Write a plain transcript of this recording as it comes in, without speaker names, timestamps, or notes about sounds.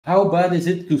How bad is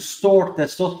it to store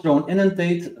testosterone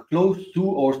enanthate close to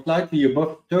or slightly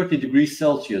above 30 degrees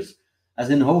Celsius?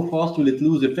 As in, how fast will it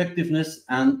lose effectiveness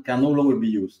and can no longer be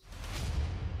used?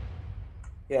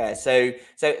 Yeah, so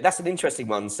that's an interesting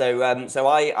one. So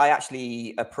I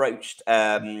actually approached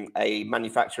a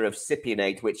manufacturer of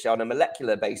cypionate, which on a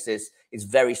molecular basis is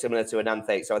very similar to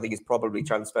enanthate. So I think it's probably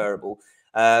transferable.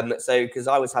 So because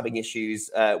I was having issues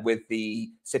with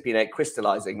the cypionate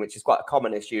crystallizing, which is quite a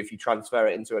common issue if you transfer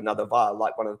it into another vial,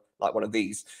 like one of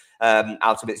these,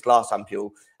 out of its glass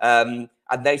ampule.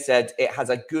 And they said it has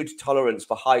a good tolerance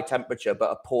for high temperature,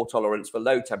 but a poor tolerance for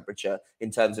low temperature in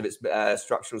terms of its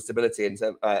structural stability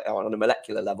on a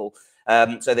molecular level.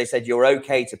 So they said you're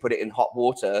okay to put it in hot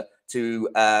water to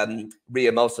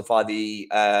re-emulsify the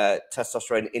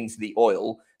testosterone into the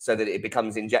oil so that it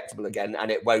becomes injectable again and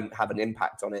it won't have an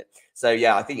impact on it. So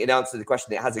yeah, I think in answer to the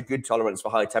question, it has a good tolerance for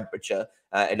high temperature,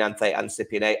 enanthate and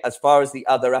cypionate. As far as the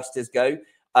other esters go,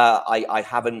 I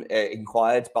haven't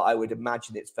inquired, but I would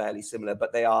imagine it's fairly similar,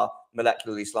 but they are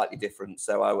molecularly slightly different.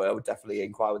 So I would definitely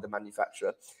inquire with the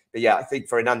manufacturer. But yeah, I think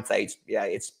for enanthate, yeah,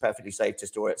 it's perfectly safe to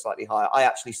store it slightly higher. I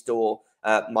actually store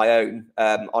my own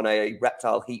on a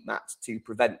reptile heat mat to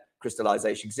prevent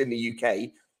crystallization, because in the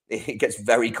UK, it gets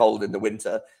very cold in the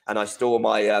winter, and I store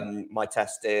my my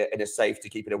test in a safe to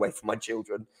keep it away from my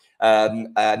children.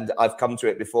 And I've come to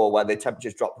it before where the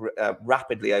temperatures drop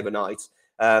rapidly overnight,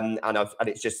 and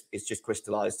it's just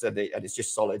crystallized and it's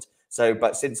just solid. So,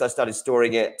 but since I started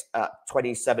storing it at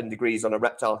 27 degrees on a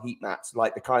reptile heat mat,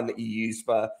 like the kind that you use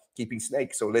for keeping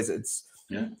snakes or lizards,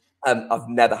 Yeah, I've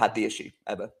never had the issue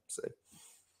ever. So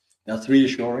that's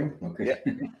reassuring. Okay.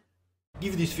 yeah.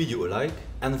 Give this video a like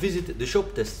and visit the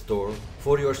shop test store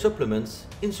for your supplements,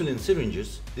 insulin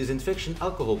syringes, disinfection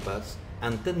alcohol pads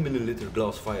and 10 ml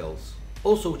glass vials.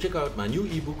 Also check out my new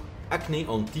ebook Acne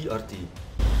on TRT.